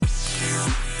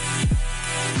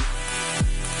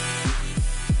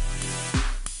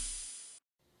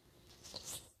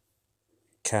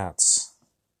cats.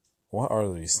 What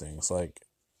are these things? Like,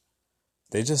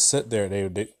 they just sit there.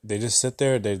 They just sit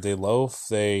there. They loaf.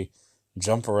 They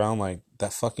jump around like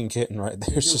that fucking kitten right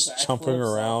there is just jumping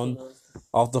around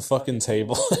off the fucking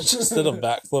table. Just did a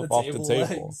backflip off the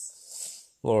table. Legs.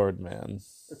 Lord, man.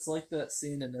 It's like that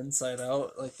scene in Inside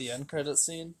Out, like the end credit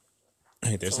scene.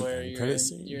 Hey, there's an end credit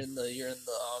scene. You're in the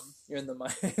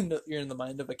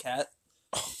mind of a cat,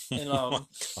 and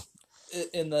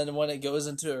and then when it goes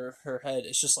into her head,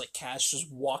 it's just like Cat's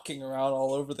just walking around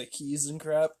all over the keys and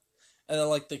crap. And then,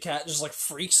 like, the cat just, like,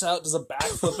 freaks out, does a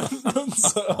backflip, and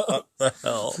runs up. What the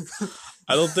hell?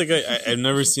 I don't think I've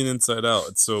never seen Inside Out.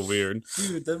 It's so weird.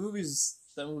 Dude, that movie's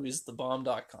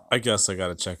thebomb.com. I guess I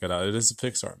gotta check it out. It is a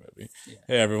Pixar movie. Yeah.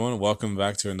 Hey, everyone. Welcome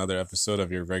back to another episode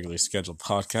of your regularly scheduled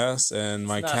podcast. And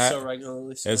my cat...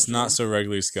 It's not so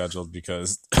regularly scheduled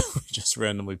because we just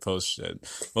randomly post shit.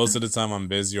 Most of the time I'm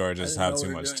busy or I just have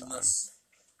too much time.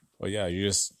 Well, yeah, I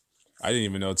didn't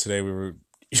even know today you were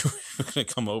gonna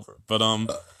come over, but I mean,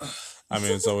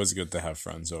 it's always good to have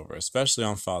friends over, especially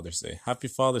on Father's Day. Happy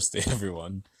Father's Day,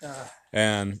 everyone!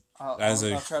 And I'll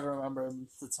try to remember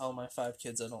to tell my 5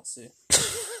 kids I don't see.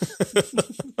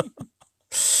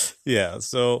 Yeah,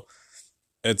 so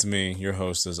it's me, your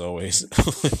host as always,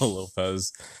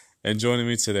 Lopez, and joining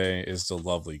me today is the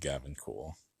lovely Gavin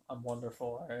Cool. I'm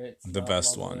wonderful, all right. The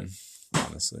best one,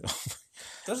 honestly.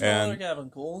 There's no other Gavin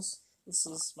Cools.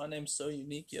 My name's so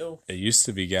unique, yo. It used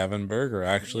to be Gavin Berger,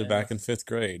 actually, back in 5th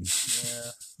grade.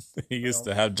 Yeah. He used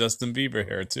to have Justin Bieber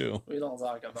hair, too. We don't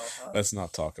talk about that. Let's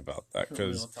not talk about that,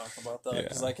 because... We don't talk about that,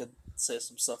 because I could say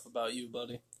some stuff about you,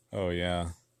 buddy. Oh,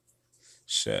 yeah.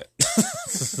 Shit.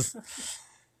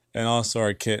 And also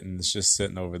our kitten's just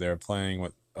sitting over there playing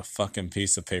with a fucking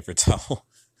piece of paper towel.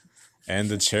 And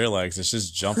the chair legs, it's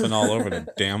just jumping all over the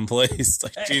damn place.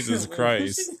 Like, Jesus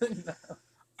Christ.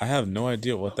 I have no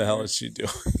idea what the hell is she doing.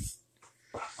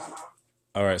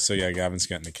 Alright, so yeah, Gavin's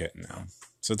getting the kitten now.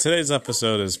 So today's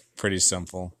episode is pretty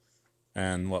simple.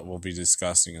 And what we'll be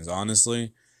discussing is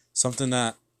honestly something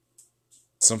that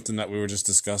we were just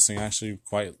discussing actually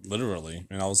quite literally.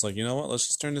 And I was like, you know what, let's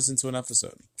just turn this into an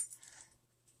episode.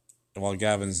 While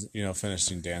Gavin's,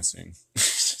 finishing dancing.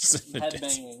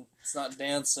 Headbanging. It's not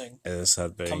dancing. It is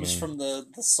headbanging. It comes from the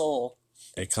soul.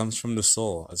 It comes from the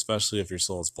soul, especially if your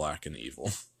soul is black and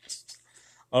evil.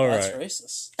 All right. That's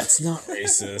racist. It's not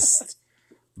racist.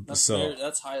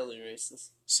 That's highly racist.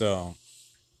 So,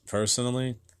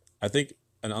 personally, I think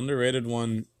an underrated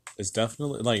one is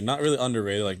definitely, like, not really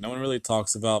underrated, like, no one really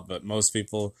talks about, but most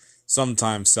people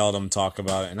sometimes seldom talk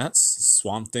about it, and that's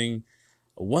Swamp Thing.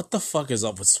 What the fuck is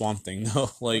up with Swamp Thing,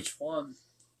 though? Like, which one?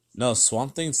 No,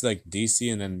 Swamp Thing's, like, DC,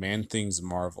 and then Man Thing's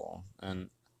Marvel. And,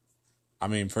 I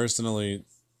mean, personally,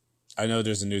 I know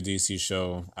there's a new DC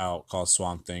show out called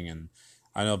Swamp Thing, and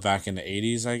I know back in the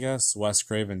 80s, I guess, Wes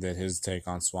Craven did his take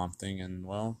on Swamp Thing, and,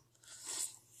 well,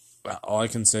 all I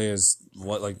can say is,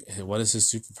 what is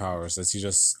his superpowers? Does he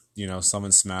just,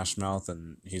 summon Smash Mouth,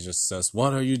 and he just says,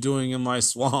 "What are you doing in my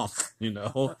swamp?"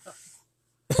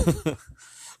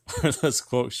 Let's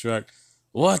quote Shrek,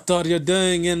 "What are you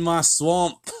doing in my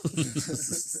swamp?"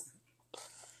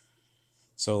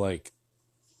 So, like,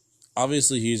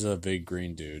 obviously he's a big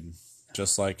green dude,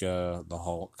 just like the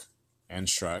Hulk and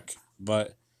Shrek,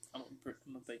 but I'm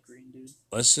a big green dude.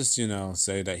 Let's just,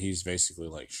 say that he's basically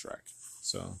like Shrek.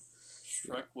 So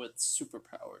Shrek with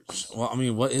superpowers. Well, I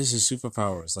mean, what is his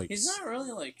superpowers? Like, he's not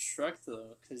really like Shrek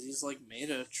though, because he's like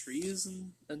made of trees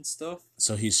and stuff.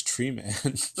 So he's Tree Man.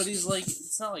 But he's like,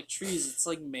 it's not like trees. It's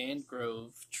like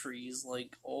mangrove trees,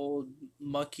 like old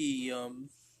mucky.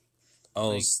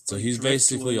 So he's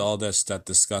basically all that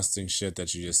disgusting shit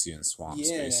that you just see in swamps,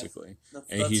 basically.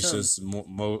 And he's just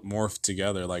morphed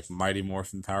together like Mighty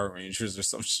Morphin Power Rangers or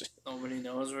some shit. Nobody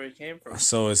knows where he came from.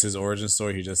 So it's his origin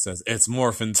story. He just says, "It's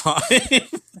morphin' time."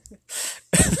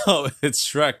 No, it's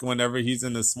Shrek whenever he's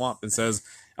in the swamp and says,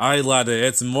 "Aye, laddie,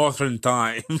 it's morphin'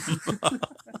 time."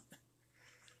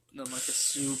 And then like a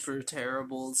super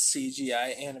terrible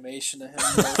CGI animation of him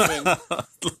morphing.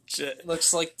 Legit. It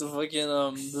looks like the fucking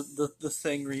the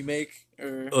Thing remake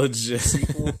or legit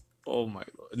sequel. Oh my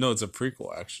god! No, it's a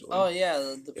prequel actually. Oh yeah,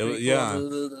 the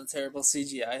prequel, the terrible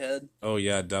CGI head. Oh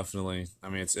yeah, definitely. I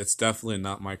mean, it's definitely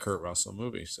not my Kurt Russell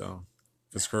movie, so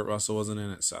because Kurt Russell wasn't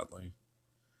in it, sadly.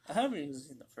 I haven't even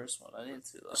seen the first one. I need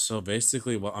to though. So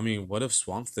basically, what if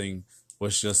Swamp Thing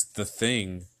was just the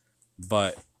Thing,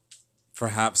 but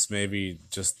perhaps maybe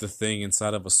just the Thing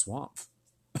inside of a swamp?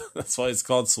 That's why it's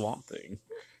called Swamp Thing.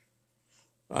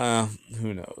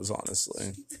 Who knows,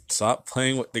 honestly. Stop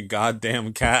playing with the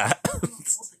goddamn cat.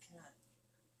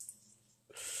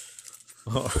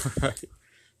 Alright.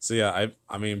 So yeah,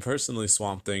 I mean personally,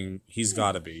 Swamp Thing, he's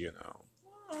got to be,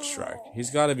 Shrek.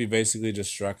 He's got to be basically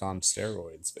just Shrek on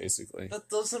steroids, basically. That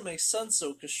doesn't make sense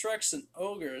though, because Shrek's an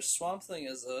ogre. Swamp Thing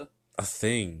A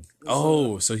thing. is a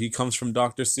Oh, so he comes from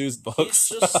Dr. Seuss he's books.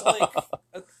 just like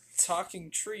a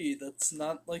talking tree that's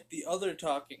not like the other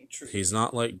talking tree. He's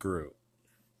not like Groot.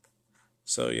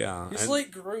 So yeah, He's and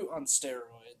like Groot on steroids.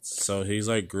 so he's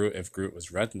like Groot if Groot was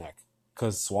redneck,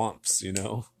 cause swamps,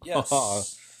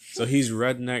 Yes. So he's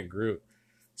redneck Groot.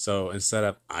 So instead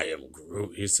of I am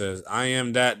Groot, he says I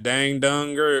am that dang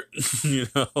dung Groot.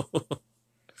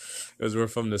 Because we're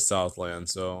from the Southland,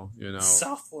 so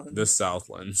Southland. the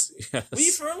Southlands. Yes,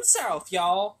 We from South,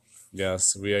 y'all.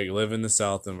 yes, we live in the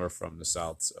South and we're from the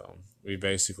South, so we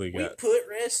basically We get put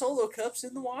red Solo cups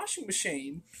in the washing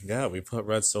machine. we put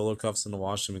red Solo cups in the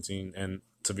washing machine, and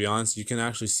to be honest, you can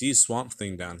actually see Swamp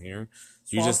Thing down here.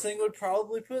 Swamp Thing would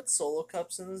probably put Solo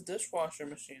cups in his dishwasher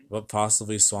machine. But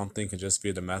possibly Swamp Thing could just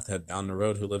be the meth head down the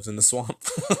road who lives in the swamp.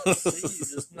 You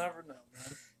just never know,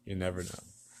 man. You never know.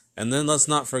 And then let's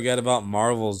not forget about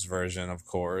Marvel's version, of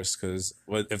course, because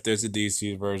if there's a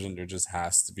DC version, there just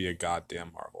has to be a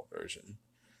goddamn Marvel version.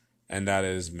 And that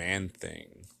is Man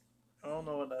Thing. I don't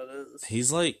know what that is.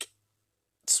 He's like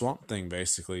Swamp Thing,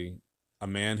 basically. A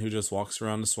man who just walks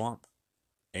around the swamp,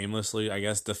 aimlessly, I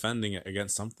guess, defending it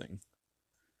against something.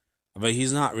 But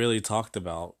he's not really talked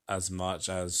about as much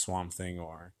as Swamp Thing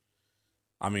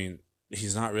I mean,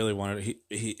 he's not really one of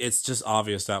it's just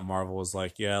obvious that Marvel was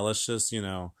like, yeah, let's just,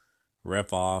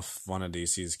 rip off one of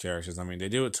DC's characters. I mean, they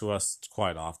do it to us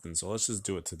quite often, so let's just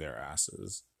do it to their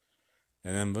asses.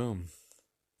 And then boom.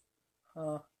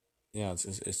 Yeah,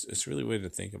 it's really weird to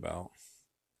think about.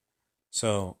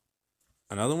 So,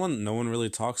 another one no one really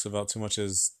talks about too much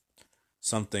is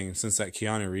something since that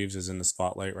Keanu Reeves is in the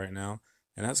spotlight right now,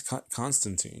 and that's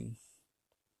Constantine.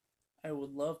 I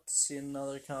would love to see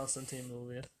another Constantine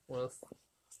movie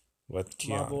With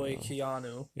Keanu. my boy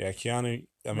Keanu. Yeah, Keanu.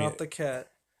 I mean, Not the cat.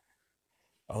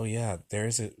 oh yeah,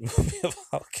 there's a movie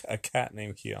about a cat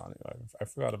named Keanu. I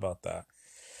forgot about that.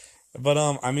 But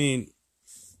I mean,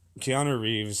 Keanu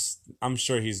Reeves. I'm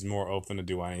sure he's more open to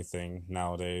do anything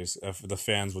nowadays. If the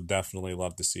fans would definitely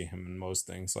love to see him in most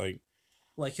things,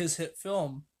 Like his hit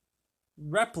film,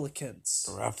 Replicants.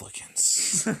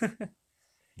 Replicants.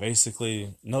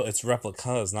 Basically, no, it's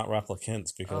replicas, not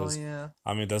replicants. Because yeah.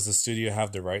 I mean, does the studio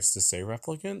have the rights to say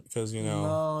replicant? Because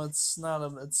No, it's not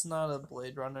a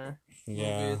Blade Runner movie.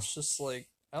 yeah. It's just like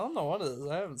I don't know what it is.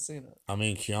 I haven't seen it. I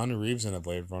mean, Keanu Reeves in a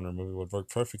Blade Runner movie would work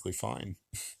perfectly fine.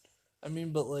 I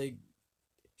mean, but like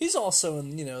he's also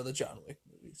in, the John Wick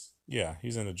movies. Yeah,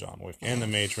 he's in the John Wick and the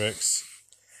Matrix.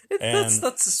 That's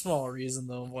a small reason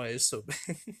though why he's so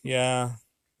big. Yeah,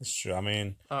 it's true. I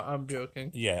mean, I'm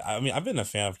joking. yeah, I mean, I've been a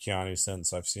fan of Keanu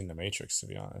since I've seen The Matrix, to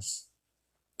be honest.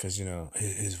 Because,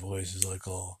 his voice is like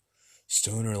all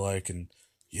stoner like, and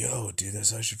yo, dude,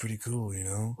 that's actually pretty cool,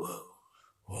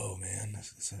 Whoa, man,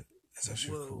 that's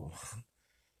actually cool, man.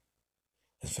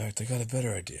 In fact, I got a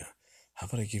better idea. How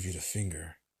about I give you the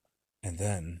finger, and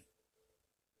then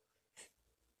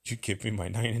you give me my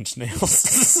 9-inch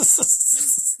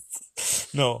nails?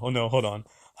 No, hold on.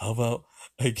 How about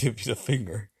I give you the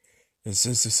finger, and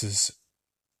since this is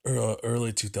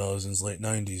early 2000s, late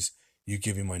 90s, you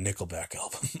give me my Nickelback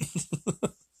album.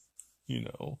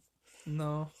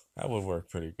 No. That would work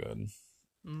pretty good.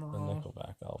 No. The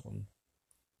Nickelback album.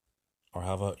 Or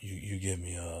how about you give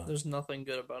me a... There's nothing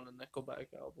good about a Nickelback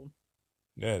album.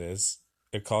 Yeah, it is.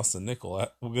 It costs a nickel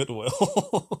at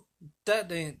Goodwill. That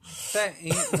ain't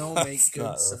no make good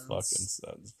not sense. A fucking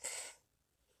sense.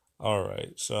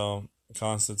 Alright, so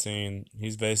Constantine,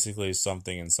 he's basically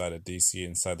something inside of DC,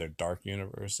 inside their dark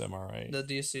universe, am I right? The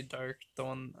DC Dark, the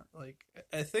one, like,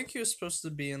 I think he was supposed to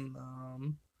be in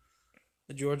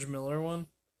the George Miller one.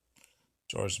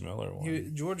 George Miller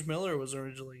one. George Miller was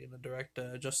originally going to direct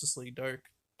Justice League Dark.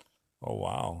 Oh,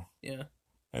 wow. Yeah.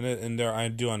 And there, I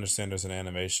do understand there's an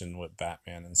animation with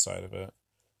Batman inside of it.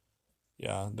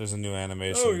 Yeah, there's a new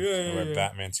animation where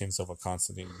Batman teams up with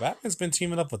Constantine. Batman's been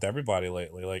teaming up with everybody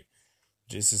lately. Like,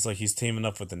 just is like he's teaming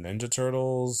up with the Ninja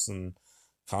Turtles and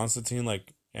Constantine.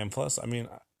 Like, and plus, I mean,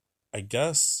 I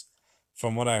guess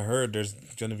from what I heard, there's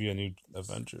gonna be a new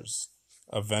Avengers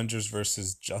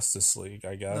versus Justice League.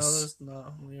 I guess.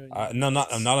 No, there's not. No,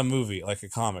 not a movie, like a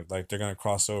comic. Like they're gonna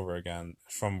cross over again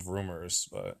from rumors,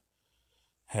 but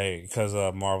hey, because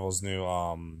Marvel's new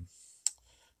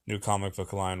comic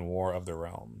book line, War of the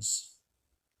Realms,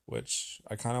 which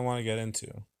I kind of want to get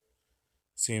into.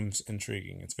 Seems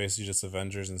intriguing. It's basically just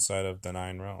Avengers inside of the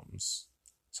 9 realms.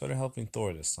 So they're helping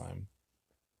Thor this time.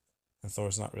 And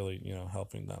Thor's not really,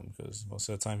 helping them because most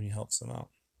of the time he helps them out.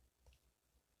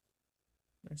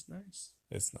 Nice.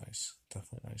 It's nice.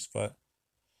 Definitely nice. But,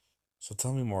 so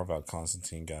tell me more about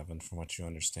Constantine, Gavin, from what you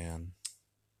understand.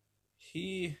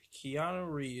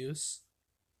 Keanu Reeves,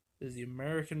 is the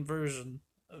American version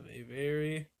of a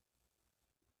very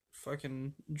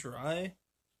fucking dry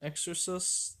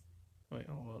exorcist. Wait,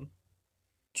 hold on.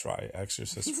 Dry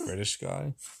exorcist British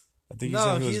guy? I think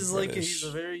No, he was he's like British. he's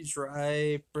a very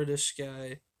dry British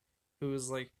guy who is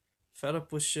like fed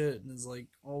up with shit and is like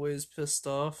always pissed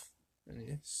off, and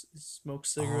he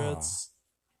smokes cigarettes.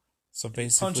 So He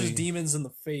basically, punches demons in the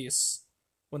face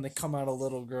when they come out of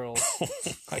little girls. oh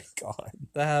my god.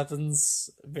 That happens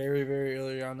very, very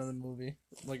early on in the movie,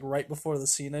 like right before the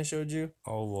scene I showed you.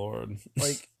 Oh lord.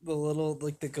 Like the little,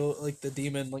 like the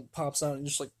demon like pops out and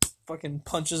just like fucking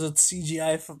punches its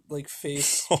CGI like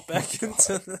face Oh my back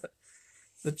into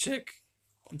the chick.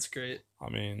 It's great. I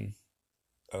mean,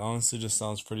 it honestly just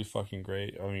sounds pretty fucking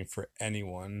great. I mean, for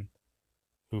anyone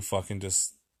who fucking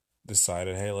just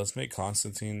decided, hey, let's make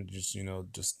Constantine just,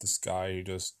 just this guy who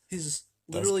just He's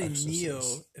does literally exorcisms. Neo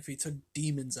if he took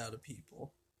demons out of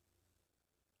people.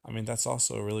 I mean, that's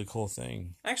also a really cool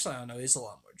thing. Actually, I don't know. He's a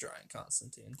lot more dry in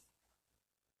Constantine.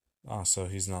 So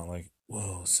he's not like,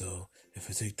 whoa, so if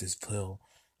I take this pill,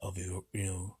 I'll be,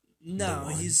 No,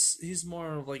 one. he's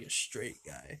more of like a straight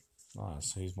guy.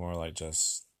 So he's more like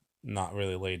just not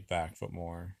really laid back, but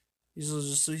more.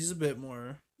 He's a bit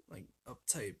more like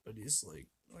uptight, but he's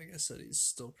like I said, he's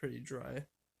still pretty dry.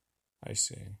 I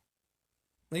see.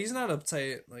 Like he's not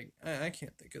uptight. Like I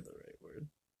can't think of the right word.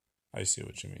 I see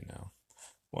what you mean now.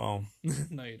 Well,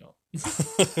 No, you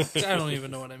don't. I don't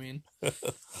even know what I mean.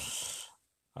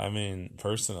 I mean,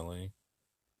 personally,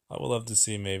 I would love to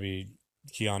see maybe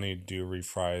Keanu do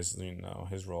reprise,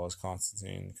 his role as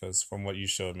Constantine, because from what you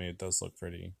showed me, it does look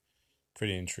pretty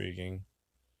intriguing.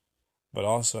 But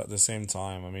also at the same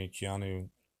time, I mean, Keanu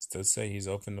did say he's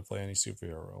open to play any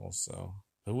superhero roles, so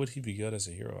who would he be good as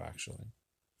a hero, actually?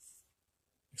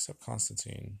 Except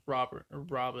Constantine.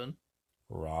 Robin.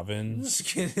 Robin? Just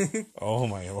kidding. Oh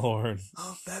my lord.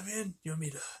 Oh, Batman, you want me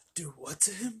to do what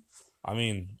to him? I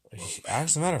mean,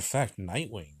 as a matter of fact,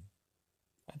 Nightwing.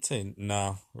 I'd say,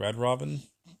 no. Red Robin?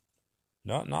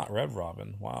 No, not Red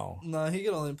Robin. Wow. No, he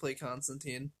could only play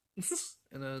Constantine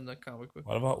in a comic book.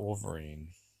 What about Wolverine?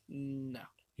 No.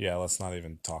 Yeah, let's not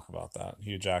even talk about that.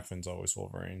 Hugh Jackman's always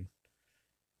Wolverine.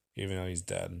 Even though he's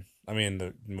dead. I mean, in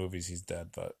the movies he's dead,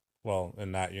 but, well,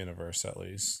 in that universe at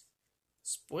least.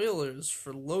 Spoilers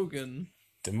for Logan.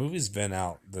 The movie's been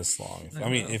out this long. I I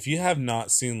mean, know. if you have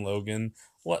not seen Logan,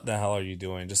 what the hell are you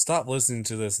doing? Just stop listening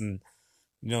to this and,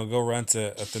 go rent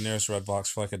it at the nearest Redbox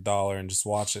for like $1 and just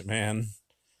watch it, man.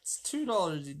 It's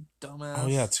 $2, you dumbass. Oh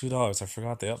yeah, $2. I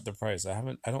forgot they upped the price. I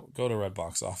don't go to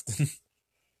Redbox often.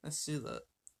 I see that.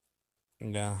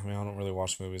 Yeah, I mean, I don't really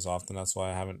watch movies often. That's why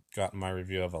I haven't gotten my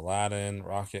review of Aladdin,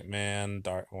 Rocket Man,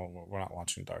 Well, we're not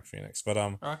watching Dark Phoenix, but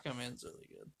Rocket Man's really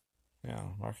good. yeah,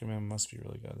 Rocket Man must be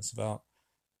really good. It's about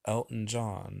Elton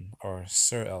John or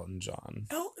Sir Elton John.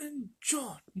 Elton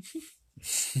John.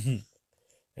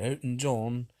 Elton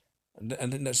John,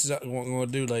 and then that's exactly what I'm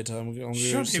going to do later. I'm going to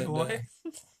Show go me, sit boy. there.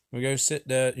 We go sit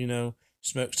there,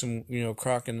 smoke some,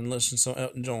 crack and listen to some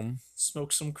Elton John.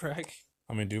 Smoke some crack.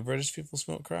 I mean, do British people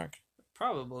smoke crack?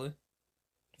 Probably.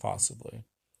 Possibly.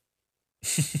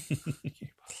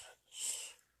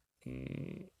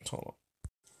 Hold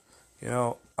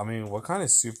on. I mean, what kind of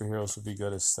superheroes would be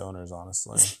good as stoners,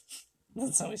 honestly?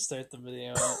 That's how we start the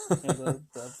video or the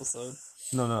episode.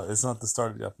 No, it's not the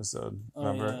start of the episode. Oh,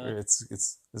 Remember, yeah.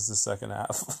 it's the second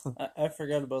half. I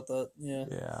forgot about that. Yeah.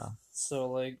 Yeah. So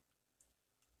like,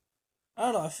 I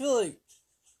don't know. I feel like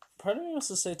part of me wants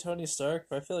to say Tony Stark,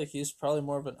 but I feel like he's probably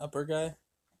more of an upper guy.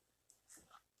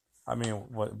 I mean,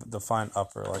 what define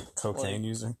upper, like cocaine Like-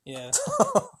 user? Yeah.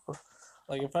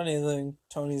 Like if anything,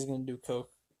 Tony's gonna do coke.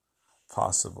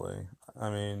 Possibly. I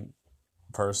mean,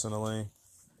 personally,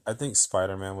 I think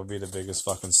Spider-Man would be the biggest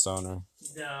fucking stoner.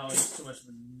 No, he's too much of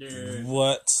a nerd.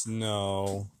 What?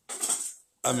 No.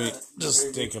 I mean, just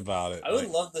Nerd. think about it. I would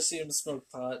like- love to see him smoke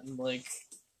pot and like.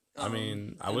 I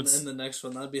mean, I would in the next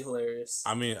one. That'd be hilarious.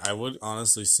 I mean, I would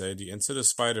honestly say the Into the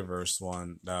Spider-Verse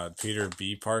one, Peter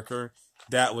B. Parker,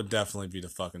 that would definitely be the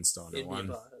fucking stoner He'd be a one.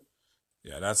 pothead.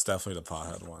 Yeah, that's definitely the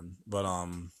pothead one. But I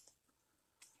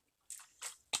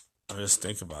just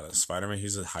think about it. Spider-Man,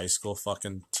 he's a high school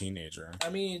fucking teenager. I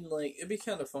mean, like it'd be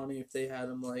kind of funny if they had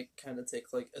him like kind of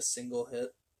take like a single hit,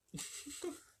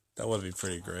 That would be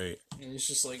pretty great. and he's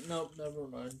just like, nope, never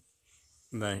mind.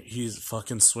 No, he's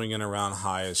fucking swinging around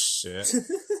high as shit.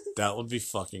 That would be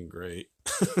fucking great.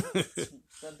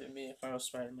 That'd be me if I was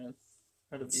Spider-Man.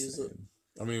 I'd abuse it.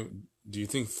 I mean, do you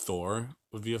think Thor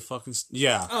would be a fucking...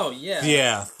 Yeah. Oh yeah.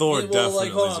 Yeah, Thor Yeah, well, definitely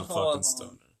hold is on, a hold fucking on.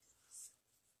 stoner.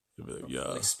 He'd be like,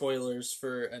 yeah. Like spoilers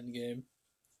for Endgame.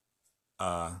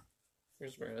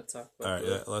 Here's where we're gonna talk about.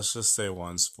 Alright, let's just say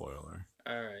one spoiler.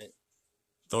 Alright.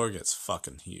 Thor gets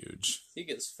fucking huge. He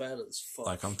gets fat as fuck.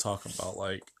 Like, I'm talking about,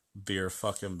 like, beer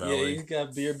fucking Yeah, belly. he's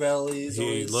got beer belly. He's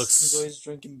always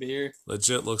drinking beer.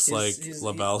 Legit looks like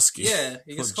Lebowski.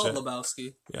 He gets called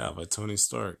Lebowski. Yeah, by Tony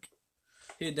Stark.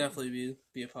 He'd definitely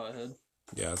be a pothead.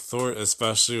 Yeah, Thor,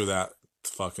 especially with that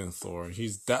fucking Thor.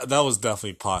 That was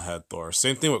definitely pothead Thor.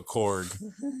 Same thing with Korg.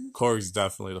 Korg's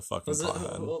definitely the fucking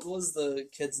pothead. What was the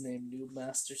kid's name?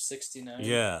 Noobmaster 69?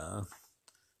 Yeah.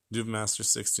 Noobmaster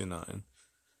 69.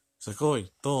 It's like, oi,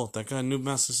 Thor, that guy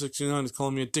Noobmaster 69 is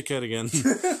calling me a dickhead again.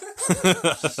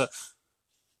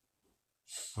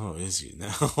 Oh, is he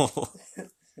now?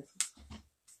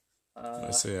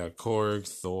 So yeah, Korg,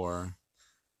 Thor.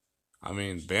 I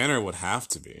mean, Banner would have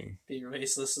to be. Be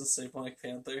racist and say Black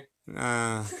Panther?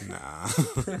 Nah.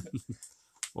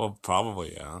 Well,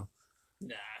 probably, yeah.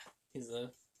 Nah, he's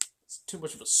too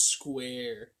much of a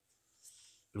square.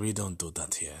 We don't do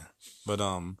that here. But,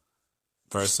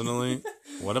 personally,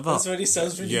 what about... That's what he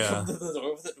says when you come to the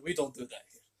door with it. We don't do that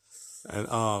here.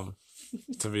 And,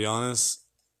 to be honest,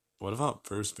 what about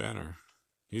Bruce Banner?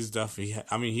 He's definitely...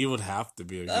 I mean, he would have to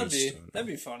be a good stoner. That'd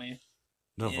be funny.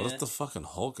 No, Yeah. what if the fucking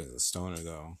Hulk is a stoner,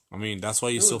 though? I mean, that's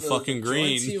why he's so fucking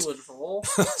green. He would roll.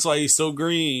 That's why he's so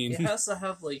green. He has to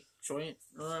have, like, joint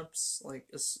wraps, like,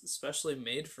 especially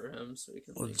made for him, so he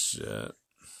can, like... Legit.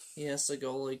 He has to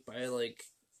go, like, buy, like...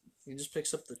 He just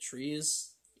picks up the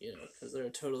trees, you know, because they're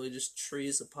totally just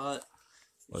trees apart.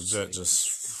 Legit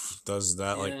just does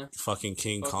that, like, fucking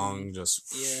King Kong,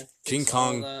 just... Yeah. King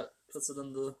Kong... That, puts it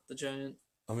in the giant...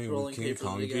 I mean, would King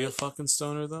Kong be a fucking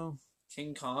stoner, though?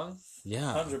 King Kong?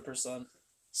 Yeah. 100%.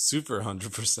 Super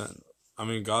 100%. I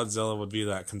mean, Godzilla would be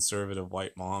that conservative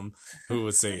white mom who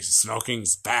would say,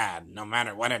 smoking's bad, no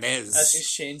matter what it is. As she's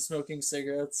chain-smoking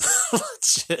cigarettes.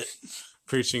 Shit.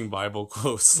 Preaching Bible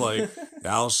quotes like,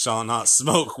 thou shalt not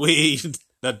smoke weed.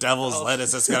 The devil's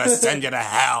lettuce is gonna send you to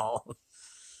hell.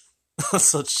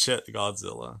 Such shit,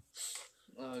 Godzilla.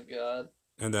 Oh, God.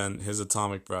 And then his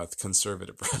atomic breath,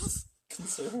 conservative breath.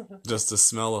 Just the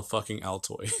smell of fucking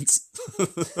Altoids.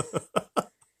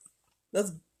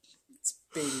 That's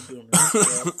baby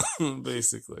boomer.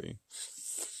 Basically.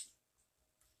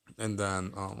 And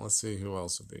then, let's see who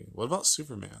else would be. What about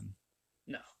Superman?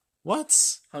 No. What?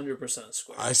 100%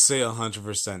 square. I say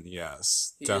 100%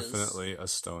 yes. He Definitely a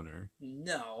stoner.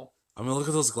 No. I mean, look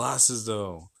at those glasses,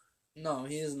 though. No,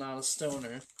 he is not a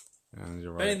stoner. And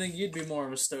you're If right. anything, you'd be more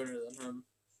of a stoner than him.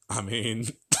 I mean...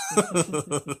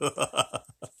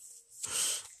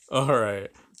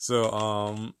 Alright.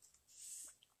 So,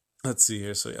 let's see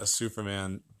here. So, yeah,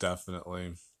 Superman,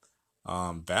 definitely.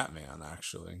 Batman,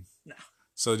 actually. No.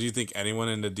 So, do you think anyone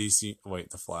in the DC... Wait,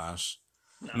 The Flash?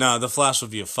 No, The Flash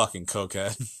would be a fucking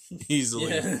cokehead.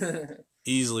 Easily. Yeah.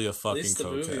 Easily a fucking At least the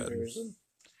movie cokehead. version.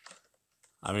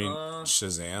 I mean,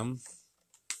 Shazam?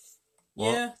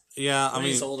 Well, yeah. Yeah, I mean...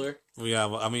 He's older. Yeah,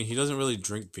 well, I mean, he doesn't really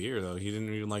drink beer, though. He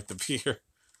didn't even like the beer.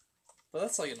 But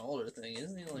that's like an older thing,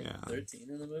 isn't he? Like 13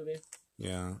 in the movie?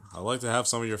 Yeah. I'd like to have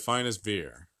some of your finest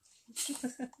beer.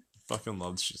 Fucking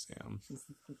loved Shazam.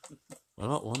 What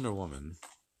about Wonder Woman?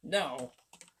 No.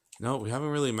 No, we haven't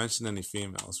really mentioned any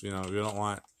females. You know, we don't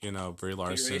want, Brie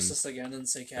Larson. Be racist again and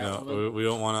say Catwoman. You know, we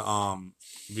don't want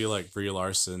to be like Brie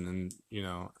Larson and,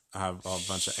 have a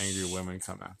bunch of angry women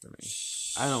come after me.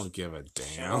 I don't give a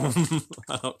damn.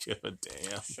 I don't give a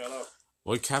damn. Shut up.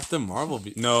 Would Captain Marvel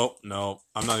be? No,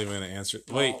 I'm not even going to answer.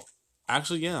 No. Wait,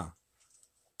 actually, yeah.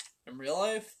 In real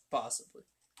life? Possibly.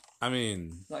 I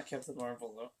mean... Not Captain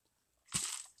Marvel,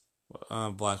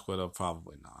 though. Black Widow,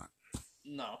 probably not.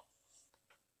 No.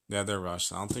 Yeah, they're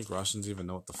Russian. I don't think Russians even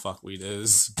know what the fuck weed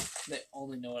is. They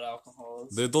only know what alcohol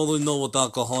is. They don't really know what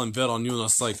alcohol and bet on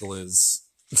unicycle is.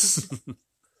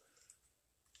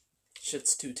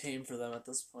 Shit's too tame for them at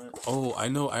this point. Oh, I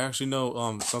know. I actually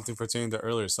know something pertaining to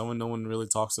earlier. Someone no one really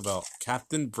talks about.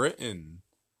 Captain Britain.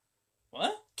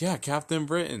 What? Yeah, Captain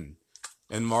Britain.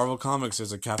 In Marvel Comics,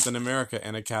 there's a Captain America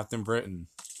and a Captain Britain.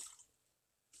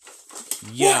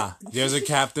 Yeah, there's a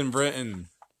Captain Britain.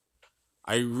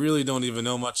 I really don't even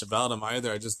know much about him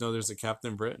either. I just know there's a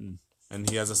Captain Britain. And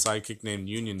he has a sidekick named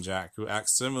Union Jack, who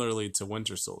acts similarly to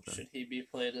Winter Soldier. Should he be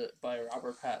played by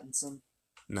Robert Pattinson?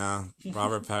 Nah,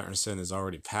 Robert Pattinson is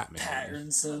already Patman.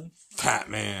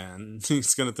 Patman.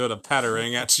 He's gonna throw the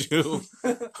Patarang at you.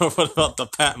 Or what about the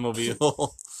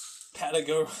Patmobile?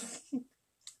 Patago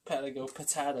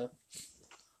Patata.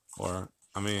 Or,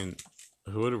 I mean,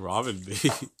 who would Robin be?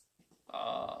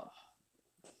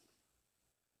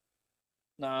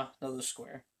 Nah, another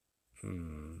square.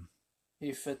 Hmm.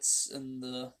 He fits in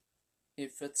the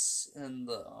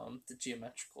the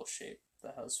geometrical shape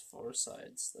that has four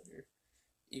sides that are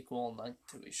equal in length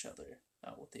to each other,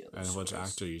 not with the other And which squares.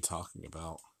 actor are you talking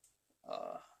about?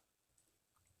 Uh,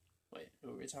 wait, who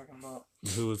are we talking about?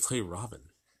 Who would play Robin?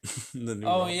 The new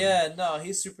Oh Robin. yeah, no,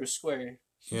 he's super square.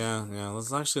 Yeah.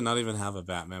 Let's actually not even have a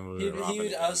Batman movie with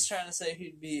Robin. I was trying to say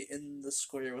he'd be in the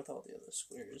square with all the other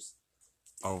squares.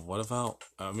 Or what about?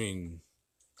 I mean,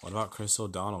 what about Chris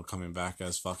O'Donnell coming back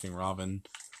as fucking Robin?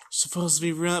 Supposed to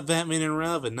be Batman and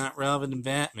Robin, not Robin and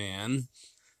Batman.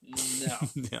 No.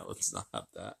 Yeah, let's not have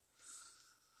that.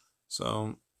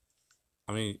 So,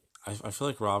 I mean, I feel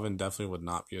like Robin definitely would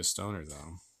not be a stoner,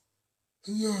 though.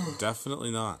 No.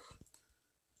 Definitely not.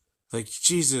 Like,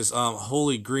 Jesus,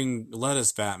 holy green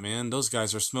lettuce, Batman. Those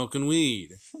guys are smoking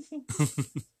weed.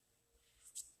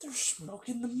 They're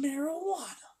smoking the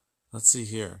marijuana. Let's see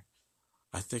here.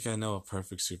 I think I know a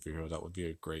perfect superhero that would be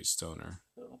a great stoner.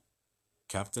 Who?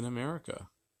 Captain America.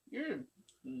 You're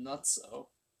nutso.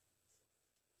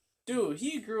 Dude,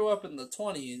 he grew up in the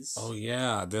 20s. Oh,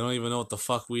 yeah. They don't even know what the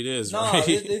fuck weed is, No, right?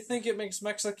 they think it makes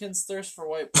Mexicans thirst for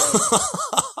white blood.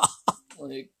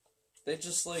 Like, they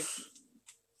just, like...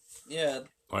 Yeah.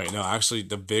 Wait, no, actually,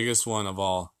 the biggest one of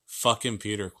all, fucking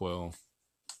Peter Quill.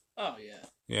 Oh, yeah.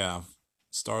 Yeah,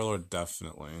 Star-Lord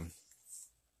definitely.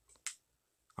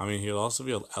 I mean, he'll also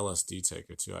be an LSD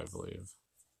taker, too, I believe.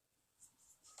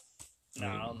 No,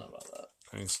 I don't know about that.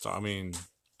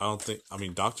 I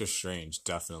mean, Doctor Strange,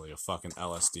 definitely a fucking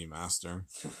LSD master.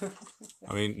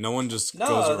 I mean, no one just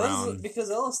goes around. Because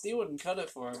LSD wouldn't cut it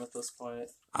for him at this point.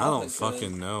 I don't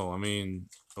fucking know. I mean,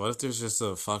 what if there's just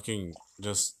a fucking,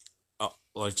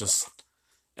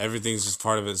 everything's just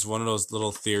part of it. It's one of those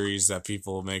little theories that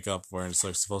people make up where it's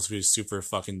like supposed to be super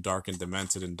fucking dark and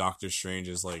demented, and Doctor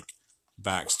Strange's like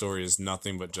backstory is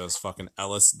nothing but just fucking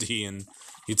LSD, and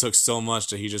he took so much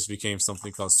that he just became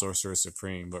something called Sorcerer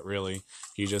Supreme, but really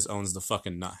he just owns the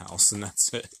fucking nut house, and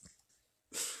that's it.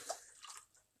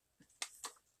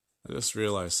 I just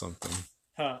realized something.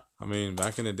 Huh. I mean,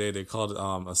 back in the day they called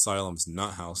asylums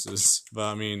nut houses, but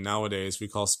I mean nowadays we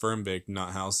call sperm bank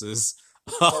nut houses.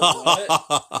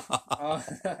 Oh,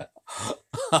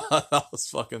 That was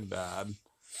fucking bad.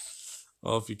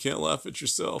 Well, if you can't laugh at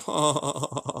yourself,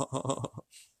 what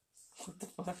the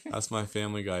fuck? that's my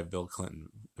Family Guy Bill Clinton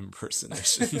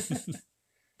impersonation.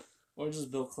 Or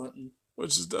just Bill Clinton.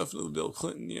 Which is definitely Bill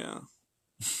Clinton, yeah.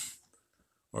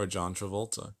 Or John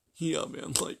Travolta. Yeah,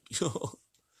 man, like, yo,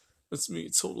 it's me,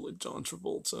 totally John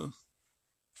Travolta.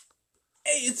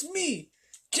 Hey, it's me,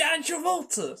 John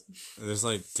Travolta. There's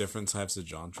like different types of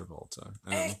John Travolta.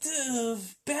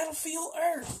 Active Battlefield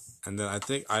Earth. And then I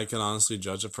think I can honestly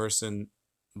judge a person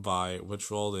by which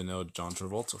role they know John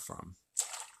Travolta from.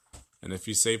 And if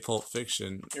you say Pulp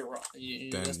Fiction, You're wrong.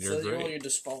 Then you're great. You're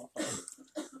disqualified.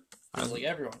 Like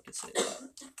everyone can say that.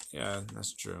 Yeah,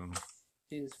 that's true.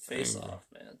 He's Face Off,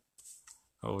 man.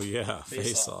 Oh yeah,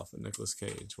 Face Off with Nicolas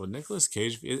Cage. Would Nicolas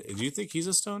Cage? Do you think he's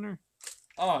a stoner?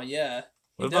 Oh yeah,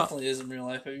 he definitely is in real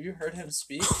life. Have you heard him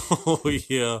speak? Oh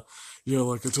yeah,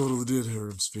 like I totally did hear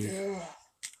him speak. Yeah.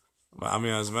 I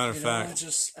mean, as a matter of fact,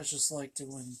 I just like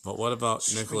doing. But what about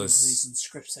Nicolas? And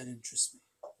scripts that interest me.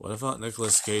 What about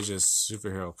Nicolas Cage's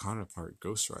superhero counterpart,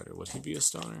 Ghost Rider? Would he be a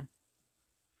stoner?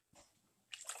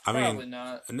 Probably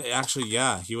not. Actually,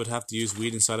 yeah, he would have to use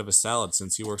weed inside of a salad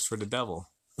since he works for the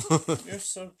devil. You're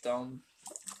so dumb.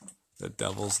 The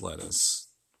devil's lettuce.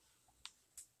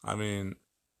 I mean,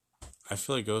 I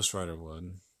feel like Ghost Rider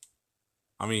would.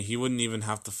 I mean, he wouldn't even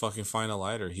have to fucking find a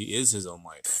lighter. He is his own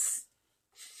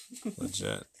lighter.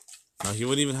 Legit. No, he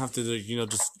wouldn't even have to,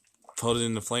 just put it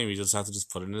in the flame. He just have to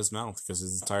just put it in his mouth because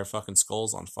his entire fucking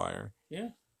skull's on fire. Yeah.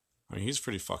 I mean, he's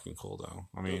pretty fucking cool, though.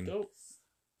 Dope.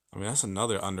 I mean, that's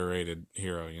another underrated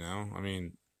hero, I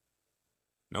mean,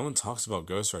 no one talks about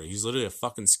Ghost Rider. He's literally a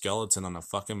fucking skeleton on a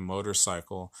fucking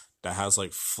motorcycle that has,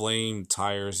 like, flame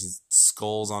tires, his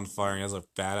skull's on fire, and he has a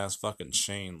badass fucking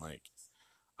chain. Like,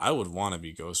 I would want to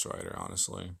be Ghost Rider,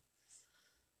 honestly.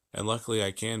 And luckily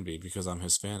I can be because I'm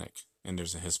Hispanic, and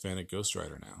there's a Hispanic Ghost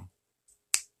Rider now.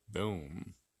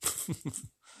 Boom.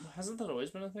 Hasn't that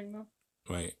always been a thing, though?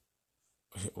 Wait,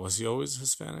 was he always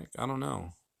Hispanic? I don't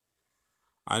know.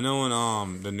 I know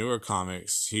in the newer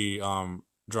comics, he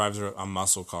drives a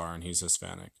muscle car and he's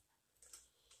Hispanic.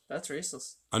 That's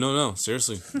racist. I don't know.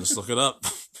 Seriously, just look it up.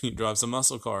 He drives a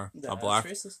muscle car. That's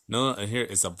racist. No, and here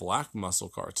it's a black muscle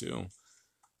car too,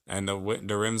 and the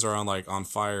rims are on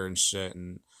fire and shit.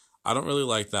 And I don't really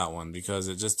like that one because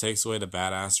it just takes away the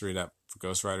badassery that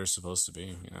Ghost Rider's supposed to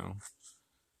be.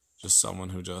 Just someone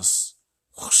who just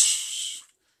whoosh,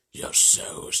 Your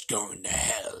soul's going to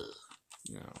hell.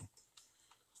 You know,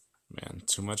 man,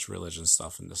 too much religion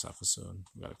stuff in this episode.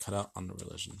 We gotta cut out on the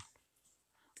religion.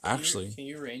 Actually, can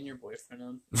you rein your boyfriend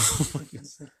on?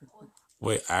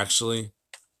 wait, actually,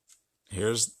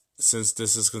 since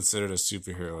this is considered a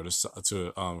superhero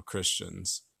to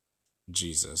Christians,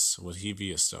 Jesus, would he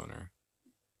be a stoner?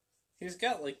 He's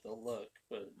got like the look,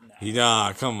 but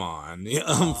Nah, come on.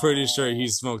 I'm pretty sure he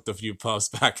smoked a few puffs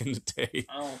back in the day.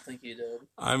 I don't think he did.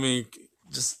 I mean,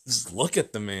 just look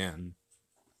at the man.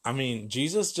 I mean,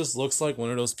 Jesus just looks like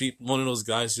one of those people, one of those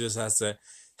guys who just has to,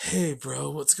 hey, bro,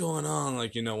 what's going on?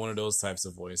 Like, one of those types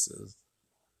of voices.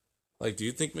 Like, do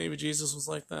you think maybe Jesus was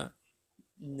like that?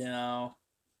 No.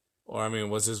 Or, I mean,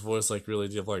 was his voice like really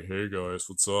deep? Like, hey guys,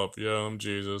 what's up? Yeah, I'm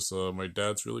Jesus. My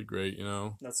dad's really great,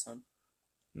 That's him.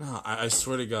 No, I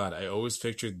swear to God, I always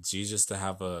pictured Jesus to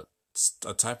have a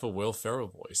type of Will Ferrell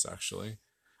voice, actually.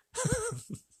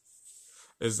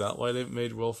 Is that why they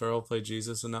made Will Ferrell play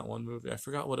Jesus in that one movie? I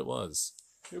forgot what it was.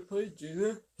 He played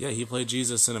Jesus? Yeah, he played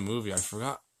Jesus in a movie. I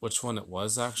forgot which one it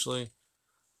was, actually.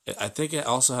 I think it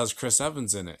also has Chris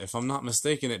Evans in it. If I'm not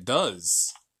mistaken, it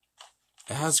does.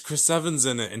 It has Chris Evans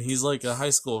in it, and he's like a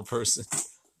high school person.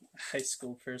 High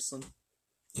school person?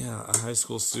 Yeah, a high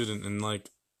school student, and like,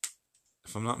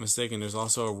 if I'm not mistaken, there's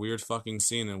also a weird fucking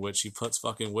scene in which he puts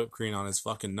fucking whipped cream on his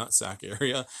fucking nutsack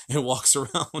area and walks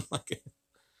around like it.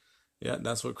 Yeah,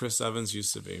 that's what Chris Evans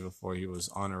used to be before he was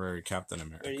honorary Captain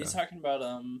America. Are you talking about,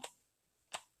 I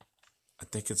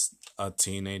think it's a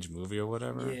teenage movie or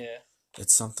whatever. Yeah.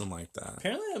 It's something like that.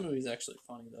 Apparently that movie's actually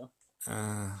funny, though.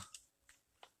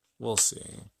 We'll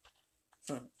see.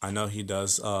 I know he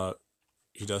does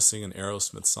sing an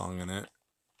Aerosmith song in it.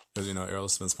 Because,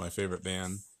 Aerosmith's my favorite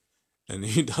band. And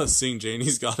he does sing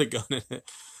Janie's Got a Gun in it.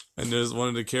 And there's one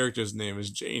of the characters' name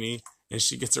is Janie, and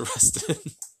she gets arrested.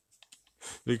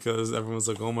 Because everyone's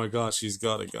like, oh my gosh, she's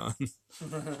got a gun.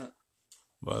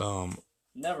 But,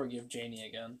 never give Janie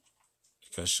a gun.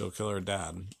 Because she'll kill her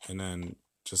dad, and then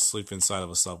just sleep inside of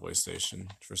a subway station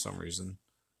for some reason.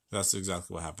 That's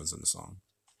exactly what happens in the song.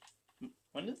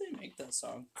 When did they make that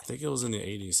song? I think it was in the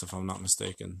 80s, if I'm not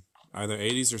mistaken. Either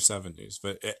 80s or 70s,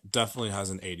 but it definitely has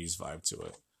an 80s vibe to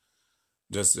it.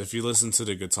 Just, if you listen to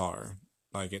the guitar,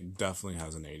 like, it definitely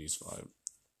has an 80s vibe.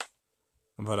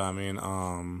 But, I mean,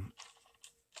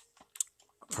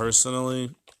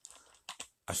 personally,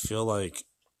 I feel like,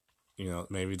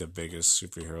 maybe the biggest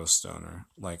superhero stoner,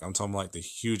 like, I'm talking like the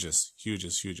hugest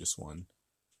one,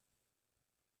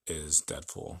 is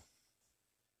Deadpool.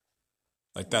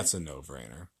 Like, that's a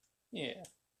no-brainer. Yeah.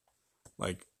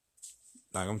 Like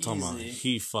I'm talking about, Easy.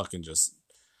 he fucking just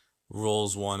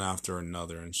rolls one after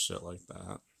another and shit like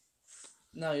that.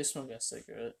 No, you smoke a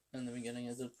cigarette in the beginning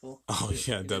of Deadpool. Oh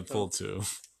yeah, Deadpool too.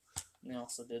 He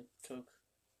also did coke.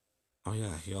 Oh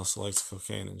yeah, he also likes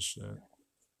cocaine and shit.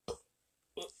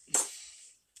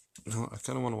 No, I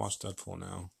kind of want to watch Deadpool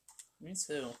now. Me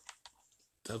too.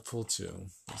 Deadpool 2.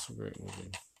 That's a great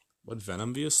movie. Would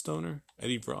Venom be a stoner?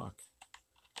 Eddie Brock.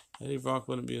 Eddie Brock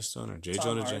wouldn't be a stoner. J. Tom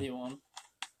Jonah Hardy Jameson. won.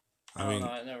 I mean,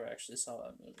 I never actually saw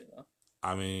that movie though.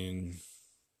 I mean,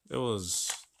 it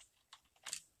was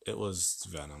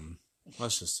Venom.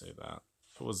 Let's just say that.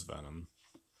 It was Venom.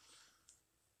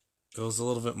 It was a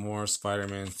little bit more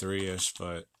Spider-Man 3-ish,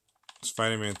 but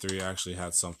Spider-Man 3 actually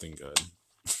had something good.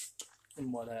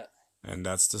 And what at? And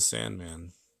that's the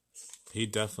Sandman.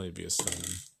 He'd definitely be a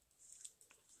stoner.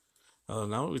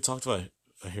 Now that we talked about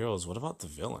heroes, what about the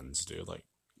villains, dude? Like,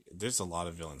 there's a lot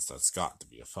of villains that's got to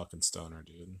be a fucking stoner,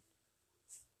 dude.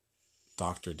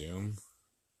 Doctor Doom.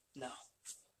 No.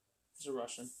 He's a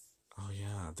Russian. Oh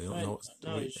yeah, they don't know.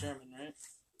 No, he's German, right?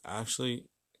 Actually,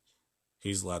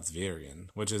 he's Latvian,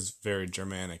 which is very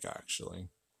Germanic, actually.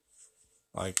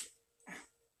 Like,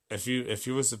 if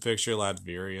you was to picture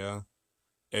Latveria,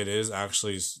 it is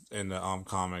actually in the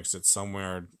comics. It's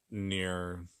somewhere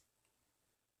near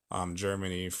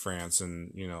Germany, France,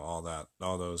 and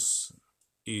all those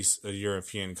East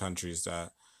European countries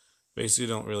that basically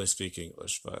don't really speak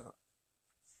English, but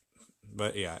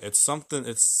yeah, it's something.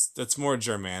 It's more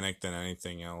Germanic than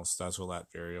anything else. That's what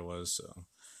Latveria was. So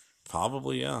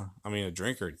probably, yeah. I mean, a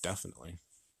drinker, definitely.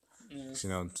 Yeah.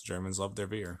 Germans love their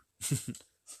beer.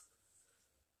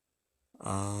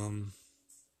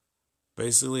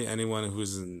 Basically anyone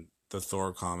who's in the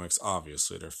Thor comics,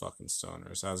 obviously they're fucking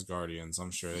stoners. Asgardians,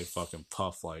 I'm sure they fucking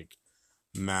puff like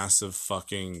massive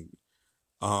fucking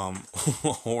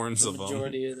horns of them. The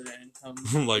majority of their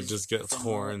income. Like, just gets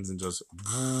horns and just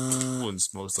and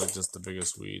smokes like just the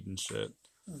biggest weed and shit.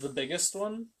 The biggest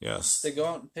one? Yes. They go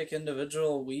out and pick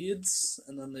individual weeds,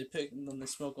 and then they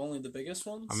smoke only the biggest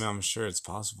ones? I mean, I'm sure it's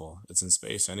possible. It's in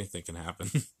space. Anything can happen.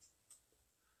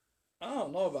 I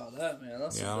don't know about that, man.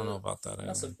 Yeah, I don't know about that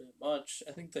That's a either. bit much.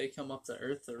 I think they come up to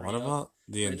Earth to What re-up. about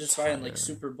the They just buy in like entire?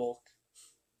 super bulk.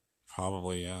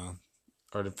 Probably, yeah.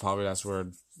 Or probably that's where,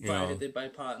 They buy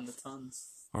pot in the tons.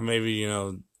 or maybe,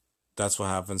 that's what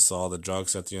happens to all the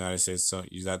drugs that the United States, so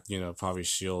that, probably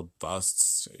Shield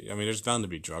busts. I mean, there's bound to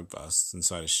be drug busts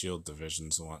inside of Shield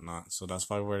divisions and whatnot. So that's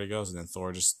probably where it goes. And then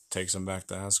Thor just takes him back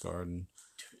to Asgard and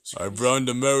It's I crazy. run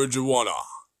the marijuana.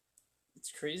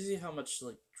 It's crazy how much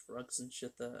like drugs and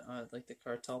shit that like the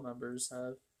cartel members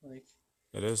have. Like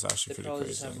It is they actually pretty probably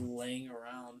just have crazy. laying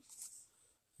around.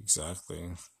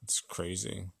 Exactly. It's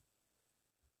crazy.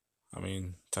 I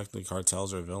mean, technically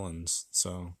cartels are villains,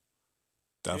 so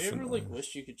Have you ever definitely. like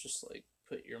wished you could just like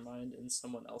put your mind in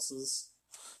someone else's?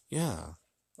 Yeah.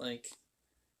 Like,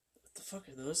 what the fuck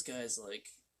are those guys like?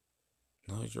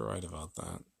 No, you're right about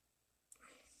that.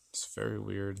 It's very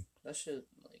weird. That shit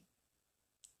like.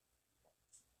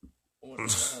 I wonder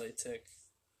how they tick.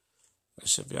 That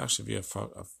should actually be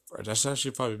that should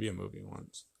actually probably be a movie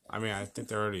once. I mean, I think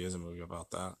there already is a movie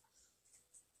about that.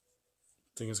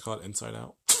 I think it's called Inside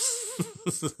Out.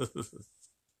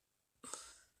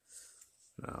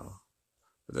 No.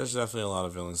 But there's definitely a lot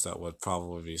of villains that would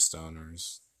probably be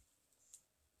stoners.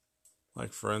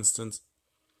 Like, for instance,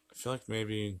 I feel like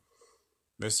maybe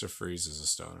Mr. Freeze is a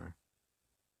stoner.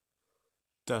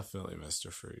 Definitely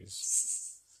Mr.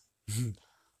 Freeze.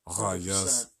 Ah,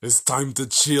 yes. 100%. It's time to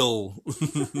chill.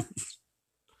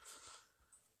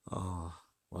 Oh,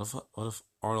 what if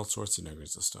Arnold Schwarzenegger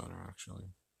is a stoner, actually?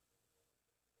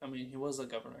 I mean, he was a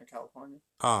governor of California.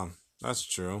 That's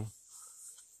true.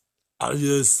 Ah,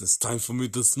 yes, it's time for me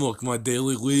to smoke my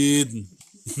daily weed.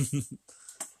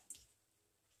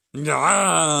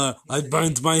 Yeah, I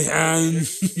burned my hand.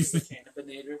 He's the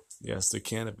cannabinator. Yes, the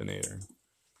Cannabinator.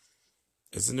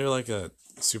 Isn't there like a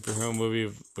superhero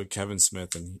movie with Kevin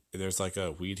Smith and there's like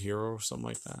a weed hero or something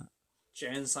like that? Jay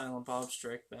and Silent Bob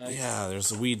Strike Back. Yeah,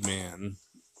 there's a weed man.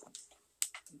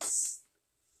 It's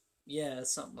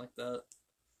something like that.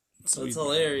 It's So it's weed man.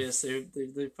 hilarious.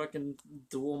 They fucking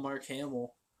dual Mark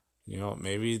Hamill.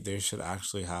 Maybe they should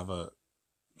actually have a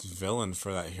villain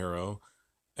for that hero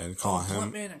and call him.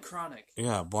 Blunt Man and Chronic.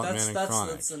 Yeah, Blunt Man and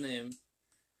Chronic. That's the name.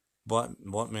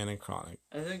 Blunt Man and Chronic.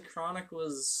 I think Chronic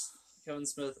was Kevin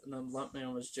Smith, and then Blunt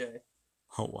Man was Jay.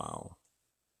 Oh wow.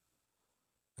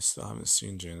 I still haven't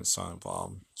seen Jay and Silent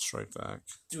Bob Strike Back.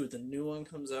 Dude, the new one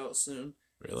comes out soon.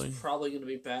 Really? It's probably gonna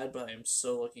be bad, but I am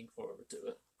so looking forward to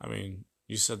it. I mean,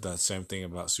 you said that same thing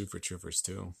about Super Troopers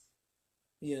too.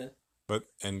 Yeah. But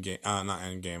not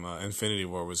Endgame, Infinity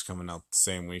War was coming out the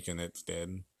same week and it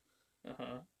did.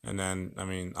 Uh-huh. And then, I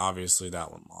mean, obviously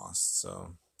that one lost,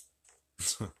 so.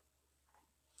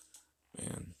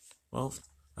 Man. Well,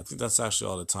 I think that's actually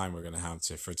all the time we're going to have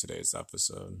for today's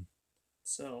episode.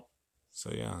 So,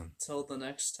 yeah. until the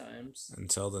next times.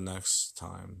 Until the next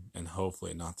time, and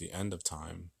hopefully not the end of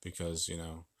time, because,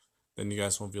 then you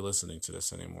guys won't be listening to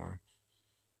this anymore.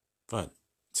 But,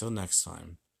 till next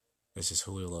time, this is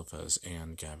Julio Lopez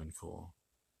and Gavin Cool.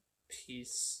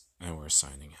 Peace. And we're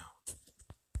signing out.